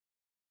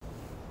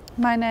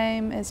My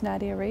name is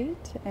Nadia Reid,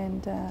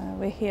 and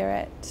we're here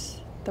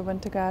at the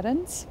Winter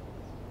Gardens,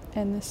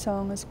 and the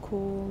song is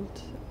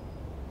called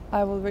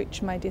I Will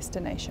Reach My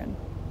Destination.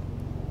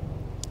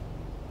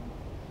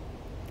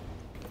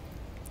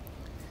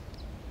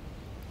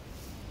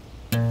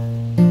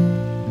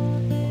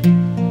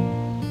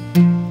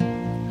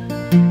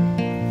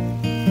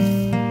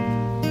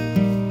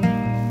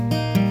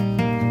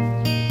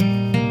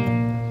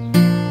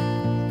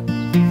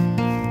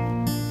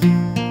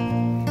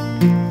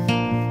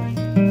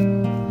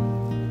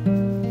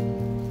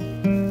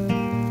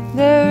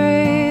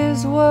 There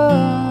is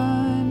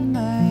one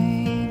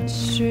main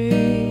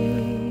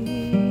street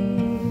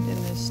in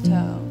this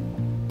town.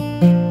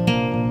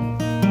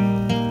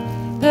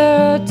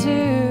 There are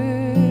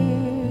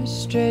two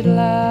straight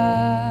lines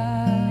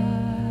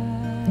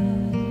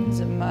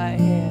in my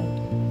head.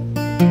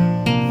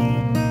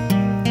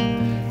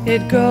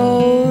 It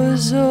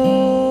goes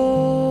on.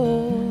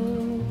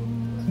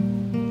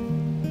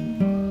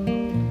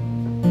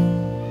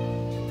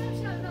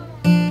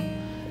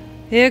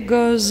 It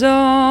goes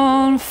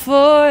on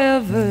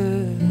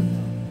forever.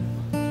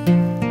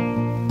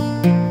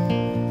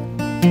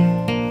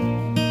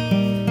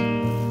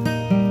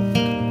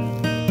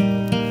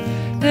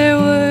 There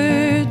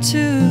were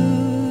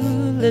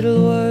two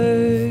little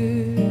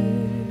words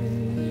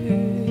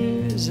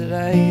that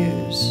I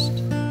used.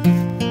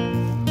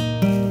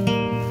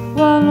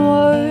 One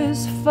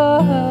was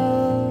fuck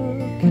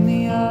and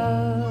the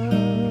other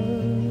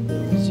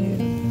was you.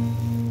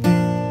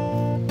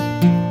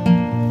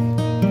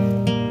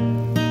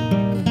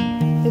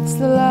 It's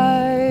the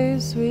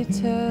lies we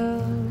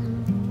tell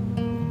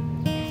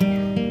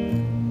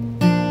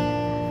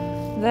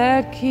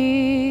that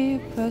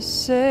keep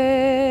us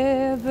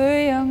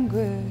ever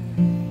younger.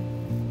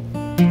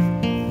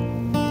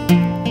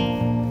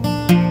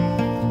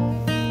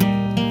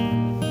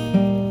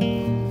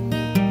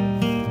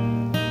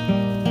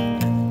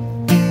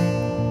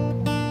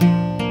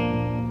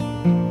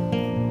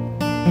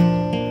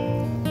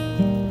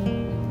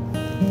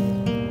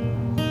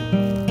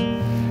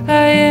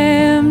 I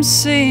am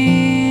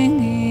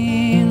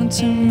singing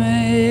to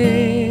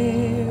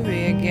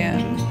Mary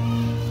again.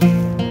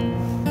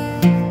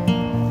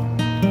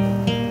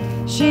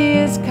 She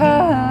is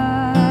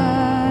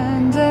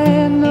kind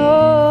and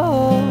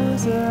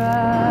knows where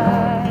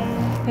I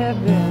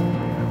have been.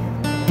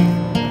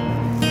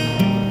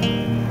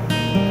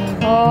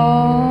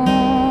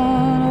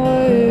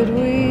 Onward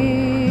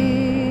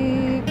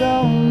we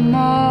go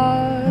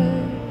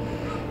marching,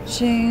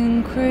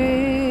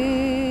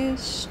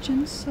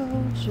 Christian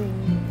soldiers.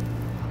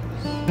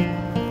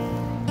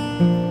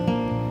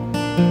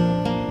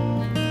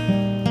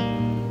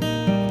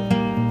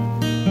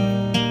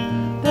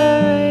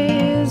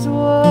 There is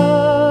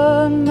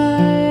one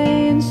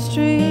main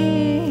street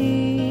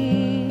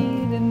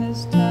in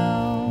this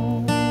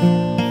town.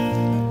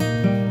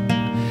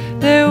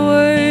 There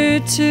were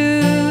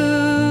two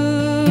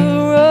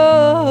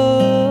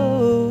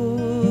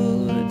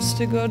roads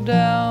to go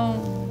down.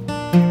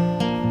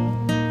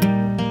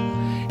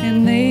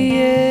 In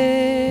the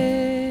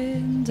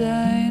end,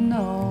 I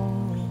know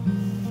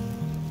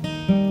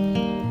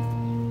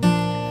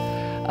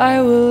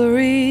I will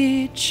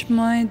reach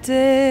my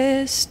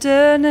destination.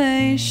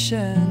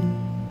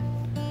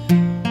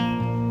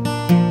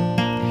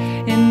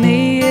 In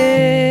the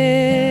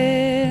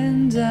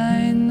end,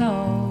 I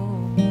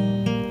know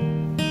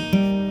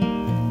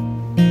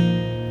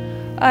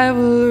I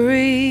will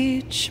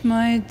reach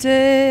my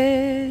destination.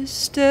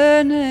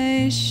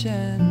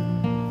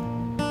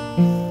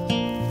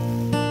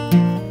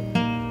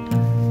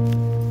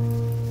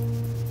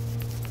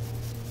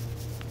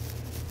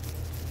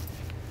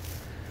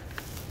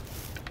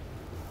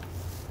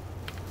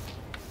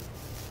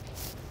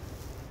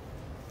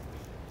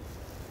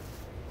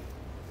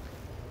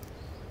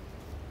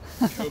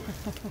 Cool.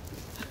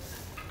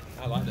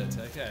 I like that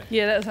take, eh?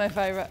 Yeah, that's my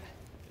favourite.